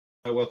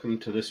Welcome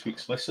to this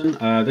week's lesson.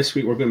 This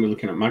week we're going to be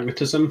looking at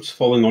magnetism,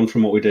 following on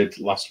from what we did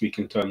last week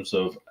in terms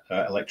of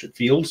electric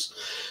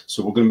fields.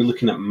 So we're going to be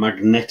looking at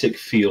magnetic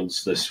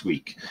fields this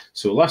week.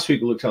 So last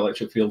week we looked at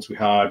electric fields. We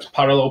had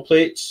parallel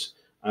plates.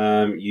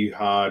 You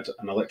had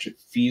an electric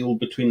field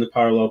between the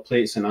parallel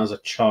plates, and as a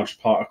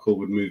charged particle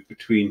would move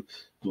between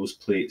those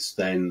plates,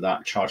 then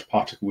that charged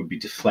particle would be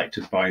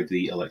deflected by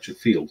the electric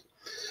field.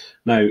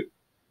 Now,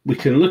 we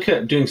can look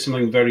at doing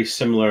something very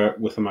similar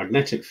with a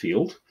magnetic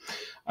field.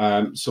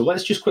 So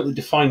let's just quickly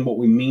define what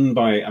we mean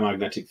by a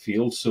magnetic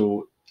field.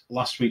 So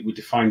last week we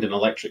defined an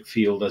electric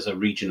field as a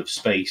region of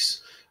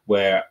space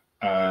where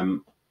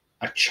a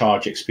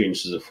charge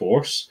experiences a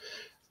force.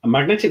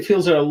 Magnetic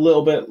fields are a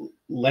little bit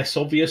less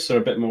obvious, they're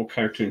a bit more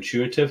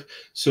counterintuitive.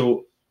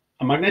 So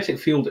a magnetic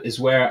field is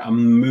where a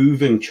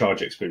moving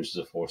charge experiences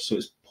a force. So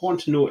it's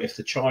important to note if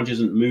the charge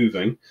isn't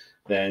moving,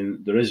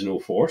 then there is no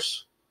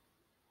force.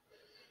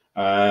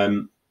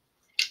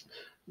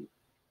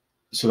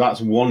 So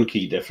that's one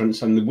key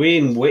difference, and the way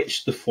in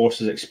which the force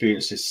is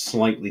experienced is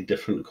slightly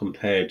different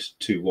compared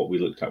to what we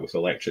looked at with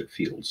electric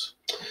fields.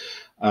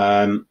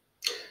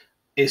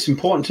 It's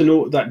important to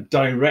note that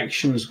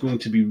direction is going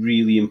to be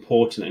really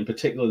important. In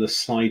particular, the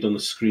slide on the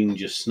screen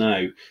just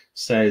now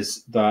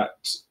says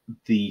that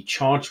the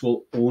charge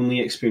will only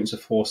experience a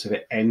force if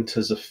it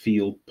enters a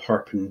field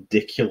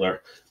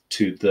perpendicular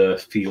to the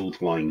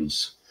field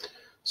lines.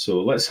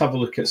 So let's have a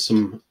look at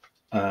some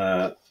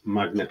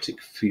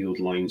magnetic field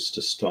lines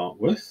to start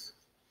with.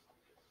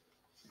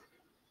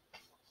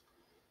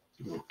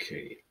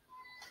 Okay,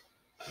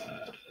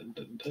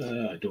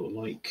 I don't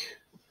like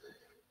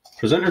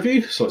presenter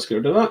view, so let's get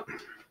rid of that.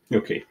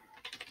 Okay,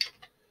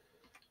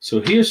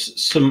 so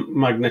here's some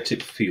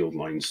magnetic field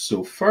lines.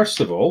 So first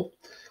of all,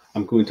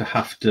 I'm going to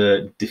have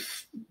to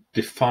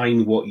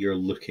define what you're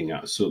looking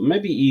at. So it may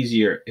be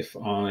easier if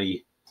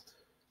I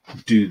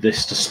do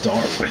this to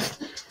start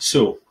with.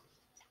 So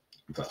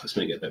let's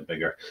make it a bit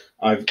bigger.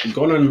 I've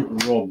gone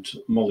and robbed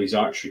Molly's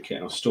archery kit,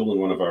 and I've stolen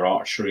one of our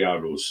archery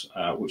arrows,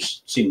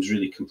 which seems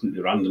really completely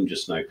random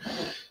just now.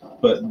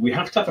 But we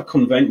have to have a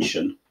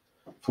convention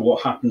for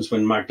what happens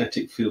when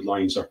magnetic field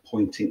lines are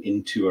pointing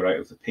into or out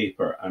of the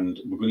paper. And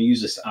we're going to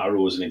use this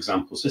arrow as an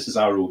example. So this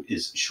arrow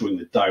is showing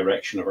the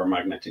direction of our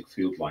magnetic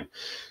field line.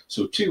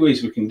 So two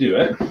ways we can do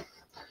it.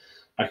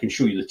 I can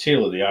show you the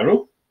tail of the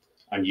arrow,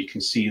 and you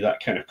can see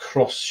that kind of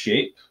cross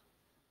shape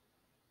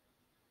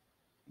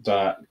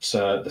that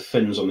the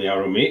fins on the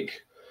arrow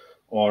make,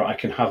 or I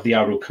can have the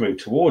arrow coming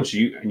towards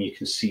you and you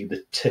can see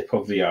the tip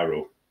of the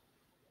arrow.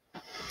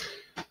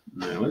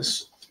 Now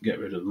let's get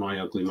rid of my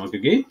ugly mug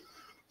again.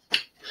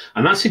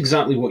 And that's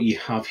exactly what you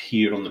have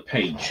here on the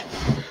page.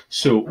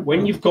 So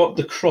when you've got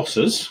the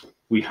crosses,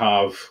 we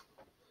have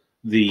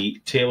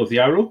the tail of the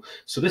arrow.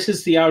 So this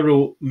is the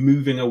arrow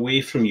moving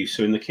away from you.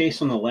 So in the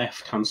case on the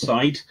left-hand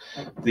side,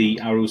 the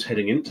arrow's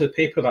heading into the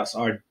paper. That's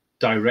our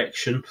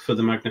direction for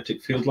the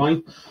magnetic field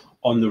line.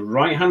 On the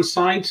right-hand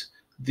side,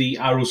 the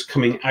arrow's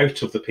coming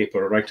out of the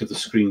paper or out of the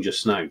screen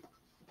just now.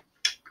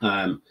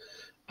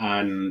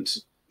 And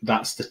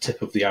that's the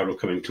tip of the arrow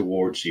coming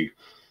towards you.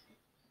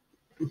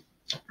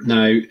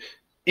 Now,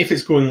 if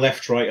it's going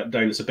left, right, up,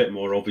 down, it's a bit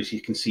more obvious.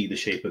 You can see the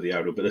shape of the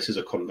arrow, but this is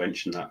a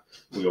convention that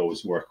we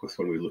always work with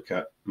when we look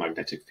at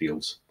magnetic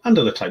fields and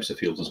other types of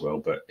fields as well,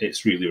 but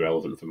it's really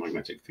relevant for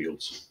magnetic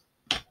fields.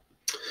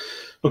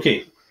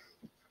 Okay.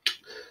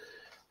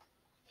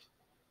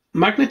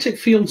 Magnetic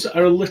fields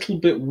are a little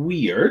bit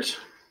weird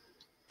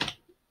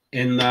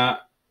in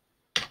that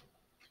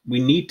we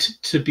need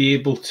to be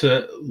able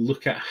to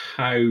look at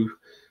how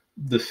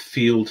the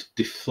field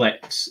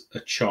deflects a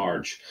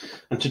charge.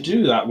 And to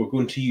do that, we're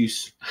going to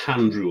use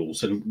hand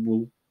rules, and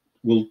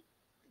we're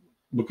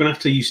going to have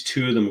to use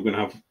two of them. We're going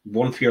to have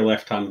one for your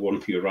left hand, one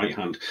for your right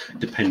hand,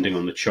 depending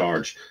on the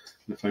charge.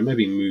 And if I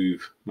maybe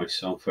move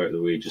myself out of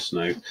the way just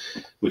now,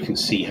 we can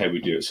see how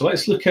we do it. So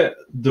let's look at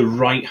the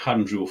right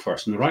hand rule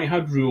first. And the right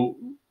hand rule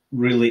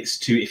relates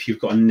to if you've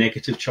got a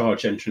negative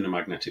charge entering a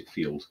magnetic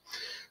field.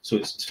 So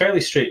it's fairly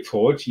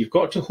straightforward. You've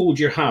got to hold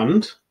your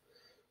hand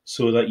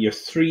so that your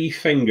three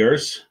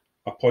fingers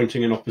are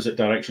pointing in opposite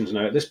directions.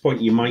 Now, at this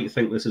point, you might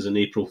think this is an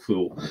April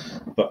Fool,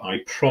 but I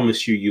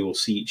promise you, you will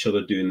see each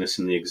other doing this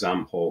in the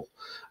exam hall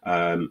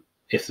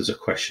if there's a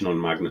question on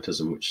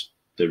magnetism, which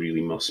there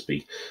really must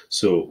be.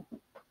 So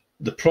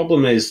the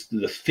problem is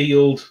the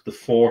field, the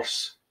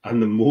force, and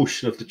the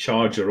motion of the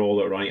charge are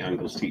all at right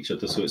angles to each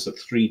other. So it's a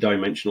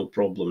three-dimensional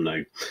problem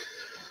now.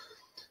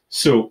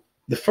 So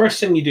the first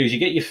thing you do is you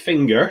get your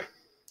finger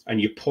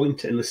and you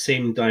point it in the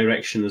same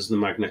direction as the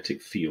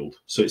magnetic field.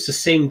 So it's the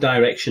same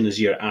direction as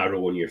your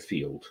arrow on your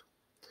field.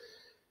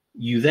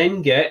 You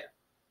then get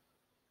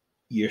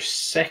your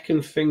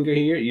second finger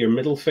here, your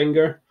middle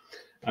finger,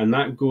 and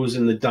that goes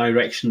in the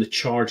direction the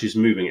charge is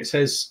moving. It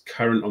says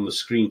current on the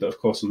screen, but of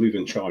course a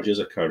moving charge is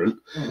a current.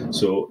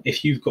 So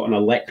if you've got an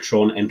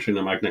electron entering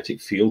a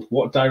magnetic field,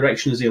 what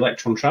direction is the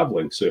electron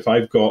traveling? So if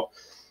I've got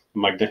a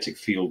magnetic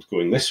field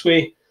going this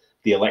way,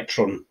 the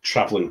electron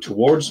traveling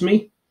towards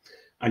me,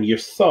 and your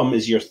thumb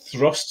is your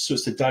thrust, so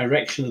it's the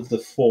direction of the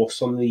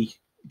force on the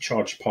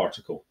charged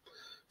particle.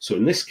 So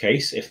in this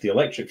case, if the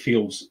electric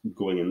field's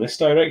going in this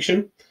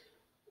direction,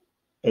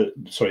 the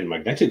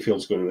magnetic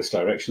field's going in this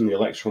direction, the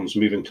electron's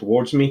moving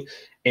towards me,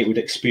 it would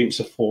experience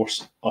a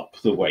force up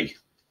the way.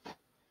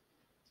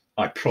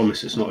 I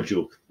promise it's not a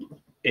joke.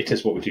 It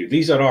is what we do.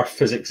 These are our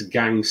physics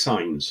gang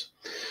signs.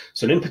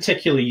 So in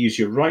particular, use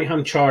your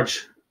right-hand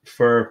charge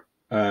for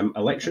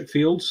electric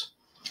fields,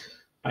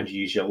 and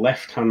you use your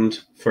left hand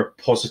for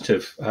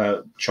positive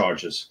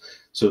charges.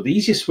 So the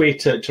easiest way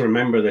to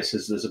remember this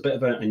is there's a bit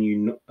of how do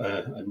you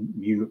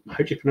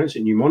pronounce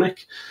it?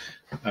 Mnemonic.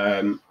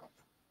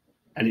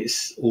 And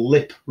it's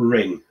lip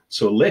ring.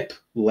 So lip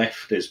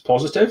left is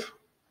positive,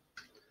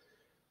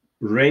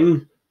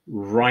 ring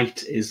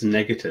right is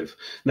negative.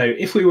 Now,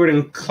 if we were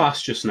in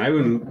class just now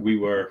and we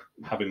were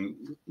having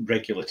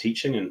regular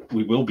teaching, and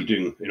we will be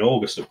doing in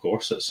August, of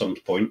course, at some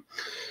point,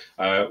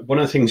 one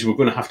of the things we're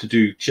going to have to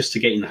do just to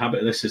get in the habit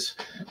of this is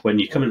when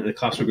you come into the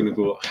class, we're going to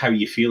go, how are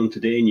you feeling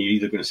today? And you're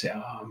either going to say,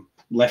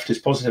 left is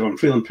positive, I'm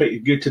feeling pretty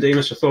good today,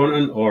 Mr.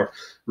 Thornton, or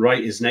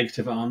right is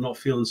negative, I'm not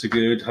feeling so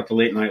good, had a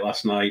late night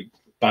last night,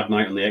 bad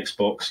night on the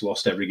Xbox,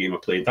 lost every game I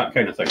played, that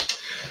kind of thing.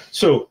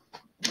 So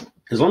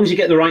as long as you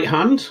get the right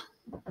hand,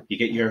 you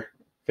get your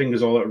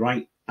fingers all at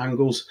right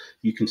angles,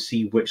 you can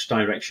see which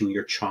direction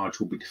your charge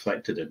will be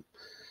deflected in.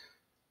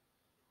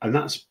 And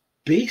that's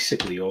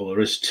basically all there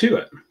is to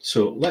it.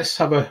 So let's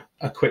have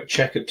a quick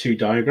check at two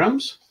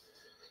diagrams.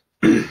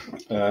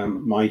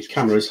 My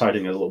camera is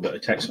hiding a little bit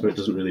of text, but it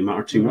doesn't really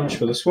matter too much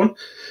for this one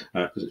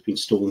because it's been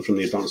stolen from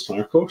the Advanced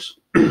Hire course.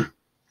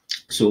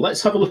 So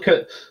let's have a look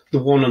at the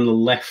one on the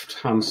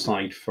left-hand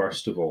side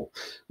first of all.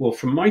 Well,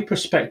 from my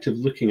perspective,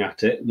 looking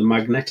at it, the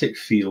magnetic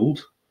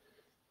field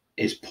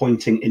is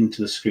pointing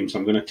into the screen. So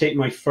I'm going to take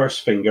my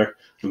first finger,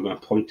 I'm going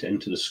to point it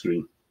into the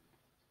screen.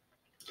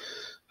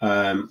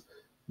 Then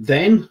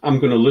I'm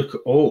going to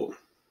look,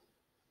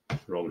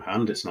 wrong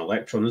hand, it's an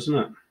electron, isn't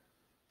it?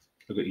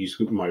 I've got to use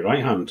my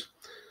right hand.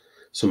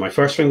 So my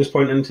first finger's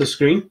pointing into the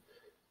screen,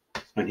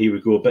 and here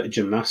we go, a bit of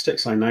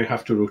gymnastics. I now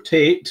have to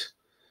rotate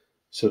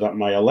so that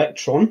my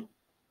electron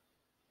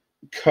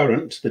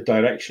current, the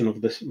direction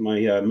of this, my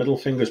middle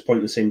finger is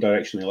pointing the same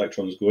direction the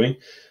electron is going,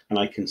 and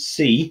I can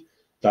see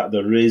that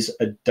there is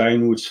a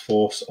downwards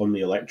force on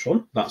the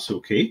electron. That's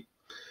okay.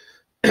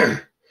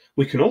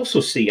 We can also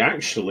see,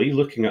 actually,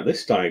 looking at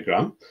this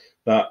diagram,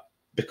 that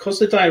because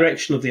the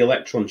direction of the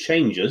electron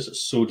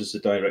changes, so does the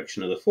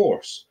direction of the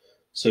force.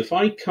 So if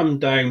I come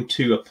down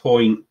to a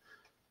point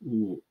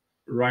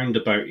round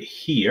about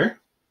here,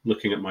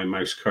 looking at my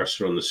mouse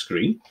cursor on the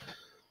screen,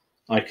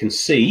 I can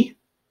see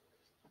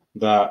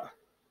that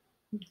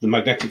the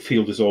magnetic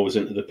field is always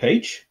into the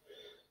page.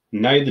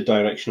 Now the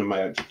direction of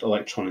my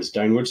electron is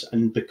downwards,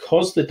 and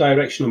because the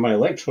direction of my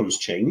electron's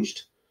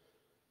changed,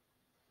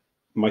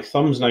 my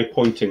thumb's now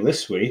pointing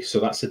this way, so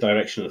that's the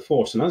direction of the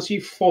force. And as you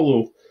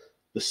follow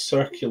the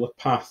circular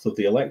path of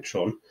the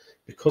electron,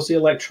 because the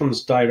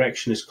electron's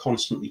direction is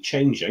constantly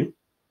changing,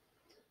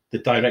 the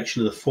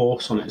direction of the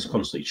force on it is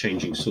constantly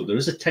changing. So there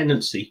is a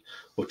tendency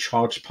of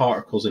charged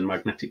particles in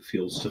magnetic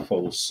fields to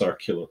follow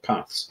circular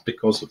paths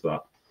because of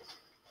that.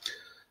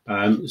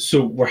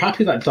 So we're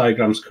happy that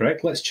diagram's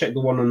correct. Let's check the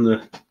one on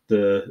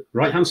the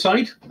right-hand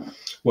side.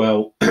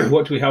 Well,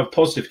 what do we have?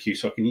 Positive Q,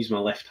 so I can use my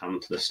left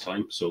hand this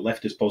time. So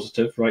left is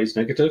positive, right is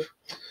negative.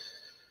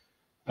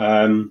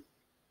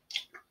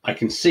 I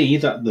can see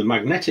that the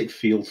magnetic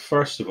field,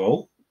 first of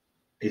all,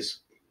 is,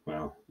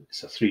 well,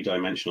 it's a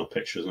three-dimensional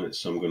picture, isn't it?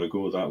 So I'm going to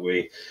go that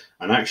way.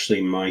 And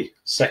actually, my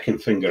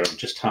second finger I've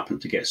just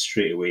happened to get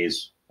straight away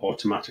is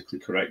automatically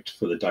correct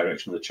for the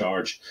direction of the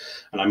charge.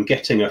 And I'm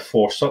getting a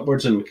force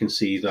upwards, and we can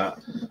see that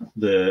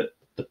the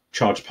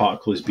charged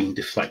particle is being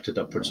deflected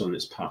upwards on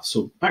its path.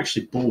 So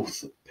actually,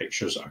 both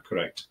pictures are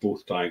correct.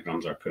 Both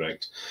diagrams are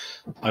correct.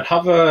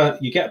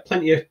 You get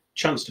plenty of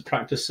chance to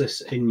practice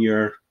this in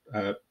your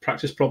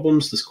practice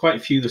problems. There's quite a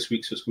few this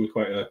week, so it's going to be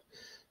quite a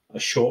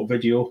short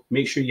video.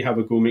 Make sure you have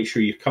a go, make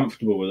sure you're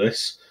comfortable with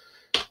this.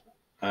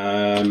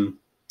 And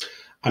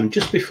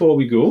just before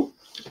we go,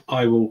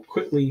 I will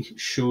quickly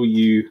show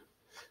you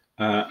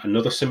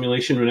another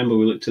simulation. Remember,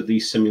 we looked at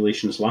these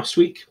simulations last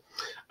week,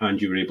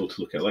 and you were able to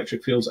look at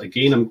electric fields.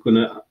 Again, I'm going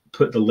to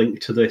put the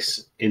link to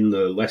this in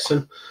the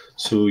lesson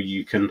so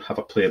you can have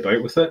a play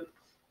about with it.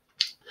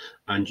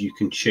 And you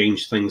can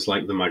change things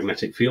like the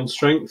magnetic field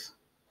strength.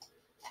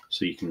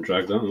 So you can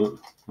drag that up.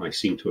 I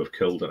seem to have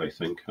killed it, I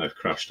think. I've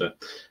crashed it.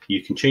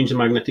 You can change the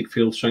magnetic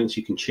field strengths,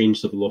 you can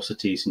change the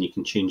velocities, and you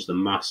can change the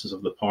masses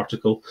of the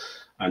particle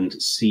and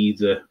see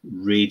the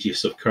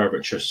radius of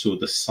curvature, so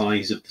the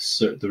size of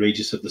the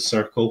radius of the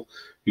circle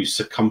whose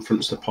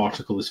circumference the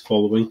particle is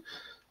following.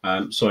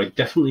 So I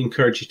definitely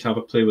encourage you to have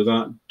a play with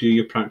that. Do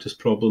your practice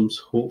problems.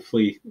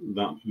 Hopefully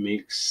that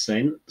makes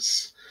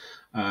sense.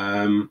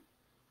 Any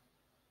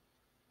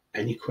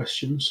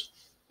questions?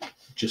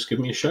 Just give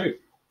me a shout.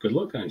 Good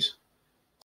luck, guys.